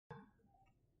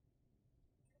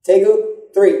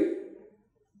Tagook 3.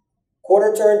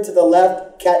 Quarter turn to the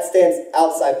left, cat stance,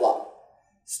 outside block.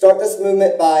 Start this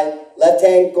movement by left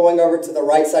hand going over to the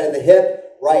right side of the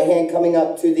hip, right hand coming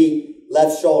up to the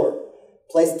left shoulder.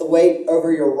 Place the weight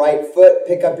over your right foot,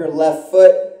 pick up your left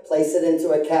foot, place it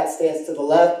into a cat stance to the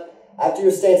left. After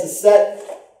your stance is set,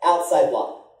 outside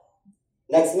block.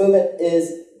 Next movement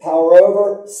is power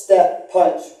over, step,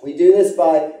 punch. We do this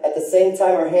by, at the same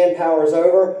time our hand powers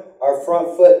over, our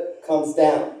front foot comes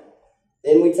down.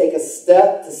 Then we take a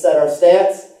step to set our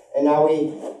stance, and now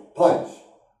we punch.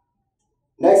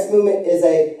 Next movement is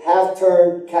a half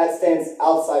turn cat stance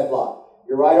outside block.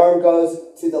 Your right arm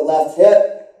goes to the left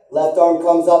hip, left arm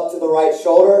comes up to the right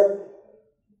shoulder,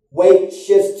 weight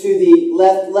shifts to the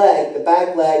left leg, the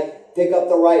back leg, pick up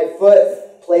the right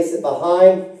foot, place it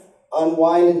behind,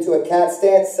 unwind into a cat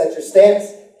stance, set your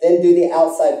stance, then do the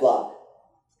outside block.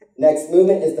 Next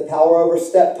movement is the power over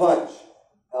step punch.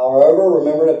 Power over,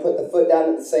 remember to put the foot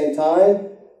down at the same time,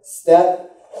 step,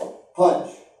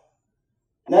 punch.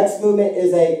 Next movement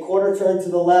is a quarter turn to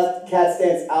the left, cat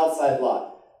stance outside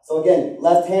block. So again,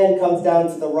 left hand comes down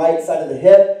to the right side of the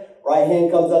hip, right hand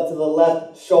comes up to the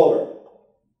left shoulder.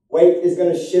 Weight is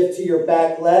going to shift to your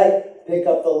back leg, pick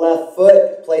up the left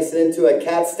foot, place it into a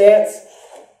cat stance,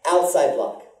 outside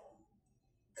block.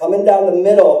 Coming down the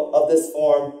middle of this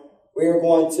form, we are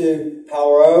going to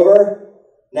power over.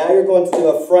 Now you're going to do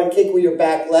a front kick with your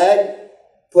back leg,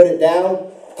 put it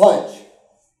down, punch.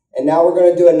 And now we're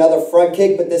going to do another front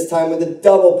kick, but this time with a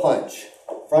double punch.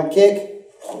 Front kick,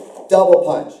 double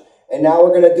punch. And now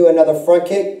we're going to do another front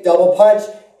kick, double punch,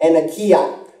 and a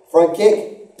kia. Front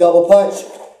kick, double punch,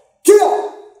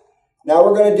 kia. Now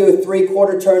we're going to do a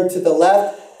 3/4 turn to the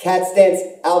left, cat stance,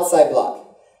 outside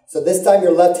block. So this time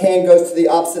your left hand goes to the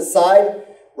opposite side,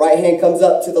 right hand comes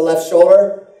up to the left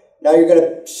shoulder. Now you're going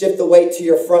to shift the weight to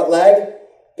your front leg,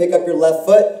 pick up your left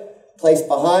foot, place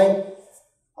behind,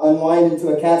 unwind into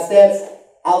a cat stance,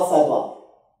 outside block.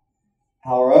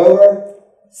 Power over,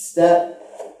 step,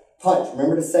 punch.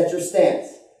 Remember to set your stance.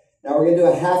 Now we're going to do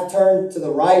a half turn to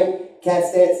the right, cat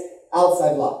stance,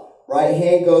 outside block. Right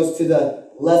hand goes to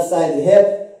the left side of the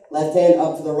hip, left hand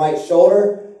up to the right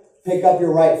shoulder, pick up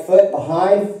your right foot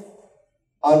behind,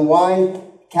 unwind,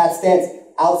 cat stance,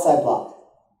 outside block.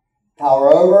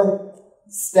 Power over,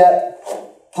 step,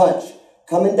 punch.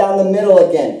 Coming down the middle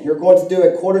again, you're going to do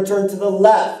a quarter turn to the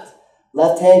left.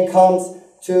 Left hand comes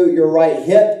to your right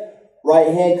hip, right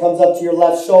hand comes up to your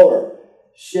left shoulder.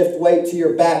 Shift weight to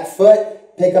your back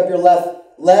foot, pick up your left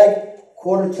leg,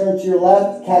 quarter turn to your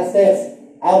left, cat stance,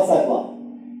 outside block.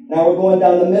 Now we're going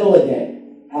down the middle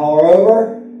again. Power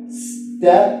over,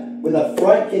 step, with a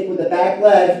front kick with the back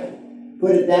leg,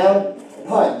 put it down,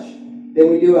 punch. Then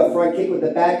we do a front kick with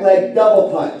the back leg,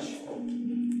 double punch.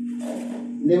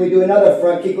 And then we do another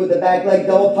front kick with the back leg,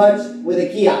 double punch with a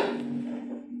kia.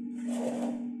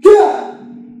 Kia!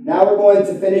 Now we're going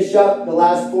to finish up the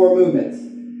last 4 movements.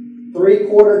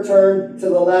 3/4 turn to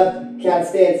the left, cat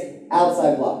stance,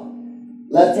 outside block.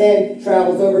 Left hand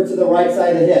travels over to the right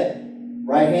side of the hip.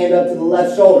 Right hand up to the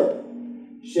left shoulder.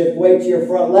 Shift weight to your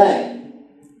front leg.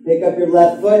 Pick up your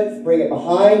left foot, bring it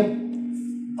behind.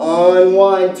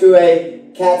 Unwind to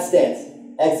a cat stance.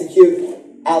 Execute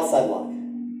outside block.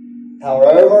 Power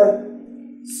over,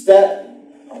 step,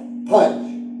 punch.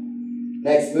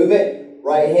 Next movement,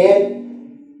 right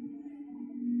hand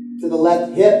to the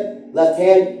left hip, left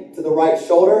hand to the right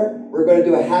shoulder. We're going to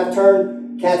do a half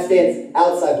turn, cat stance,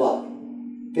 outside block.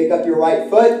 Pick up your right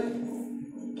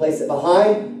foot, place it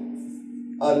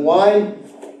behind, unwind,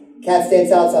 cat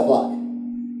stance, outside block.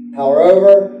 Power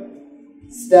over,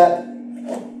 step,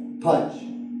 punch.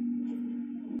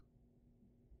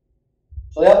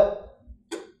 Up.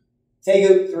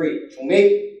 Tagook 3.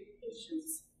 준비.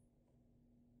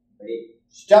 Ready.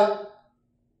 시작.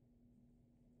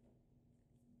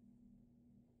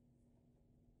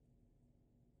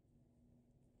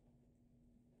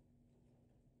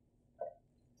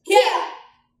 Yeah.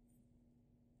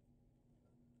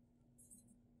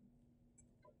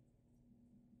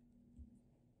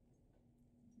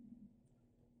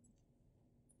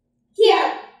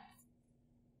 Yeah.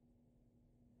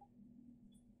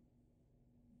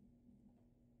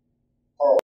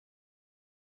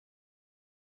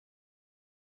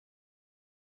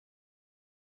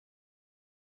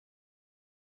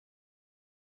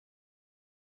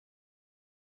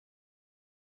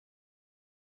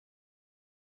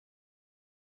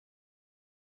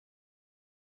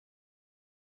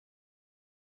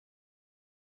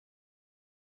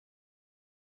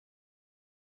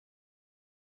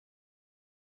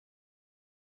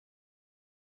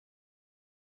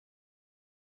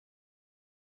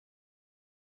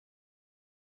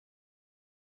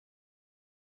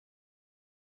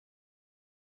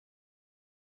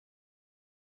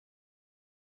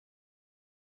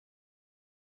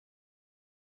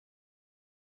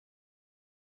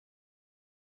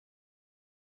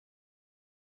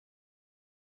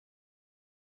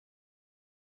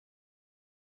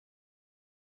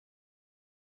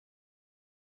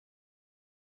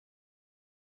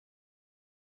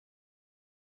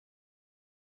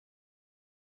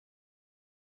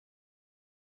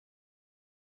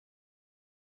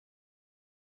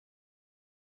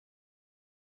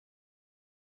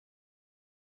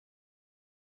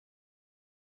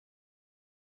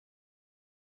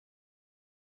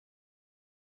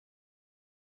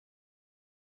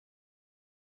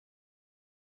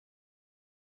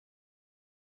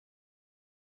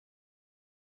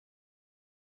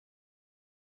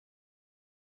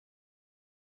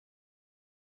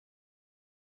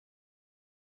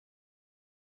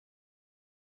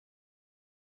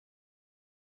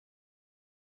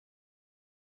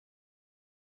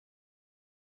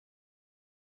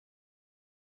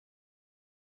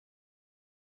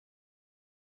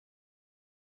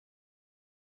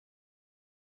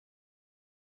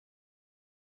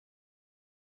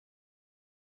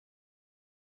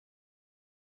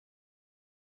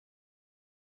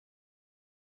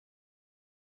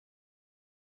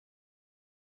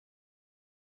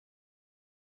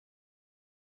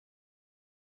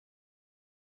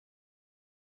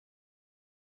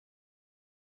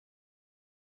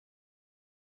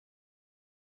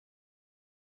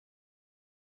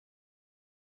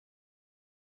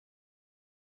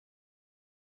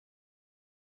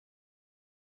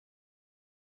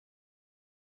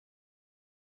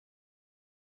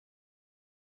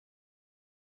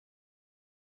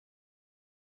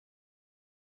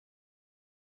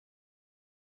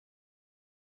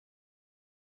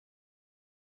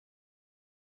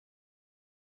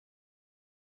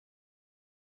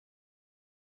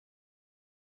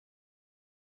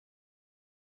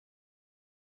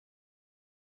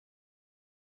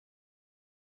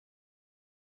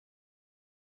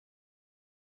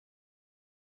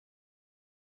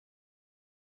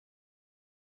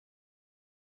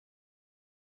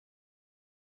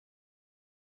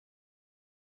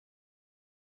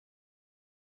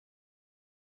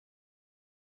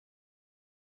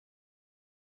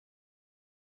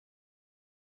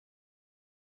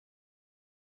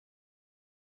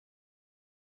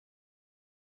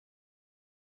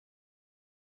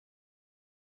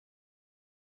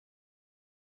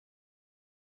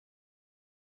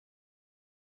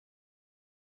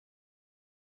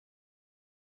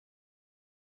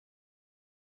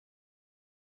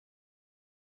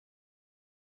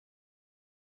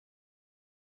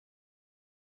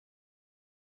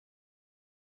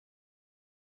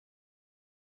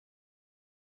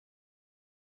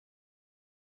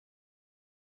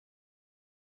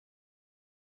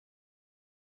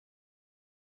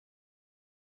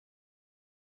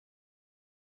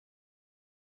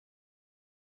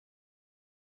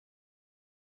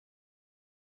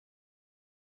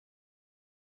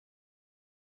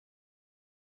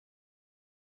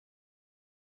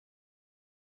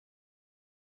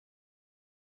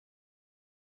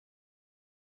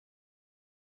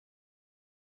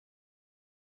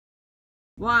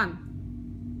 1.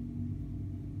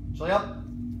 전협.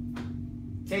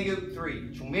 Tagook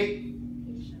 3. 준비.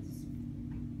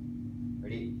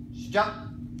 Ready.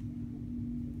 시작.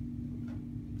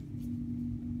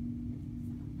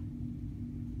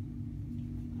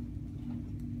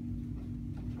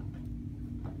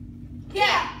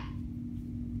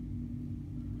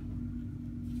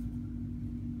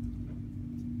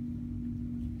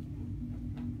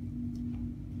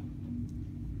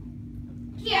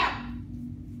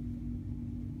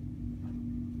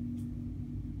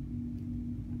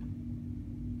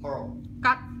 Pearl.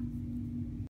 Cut.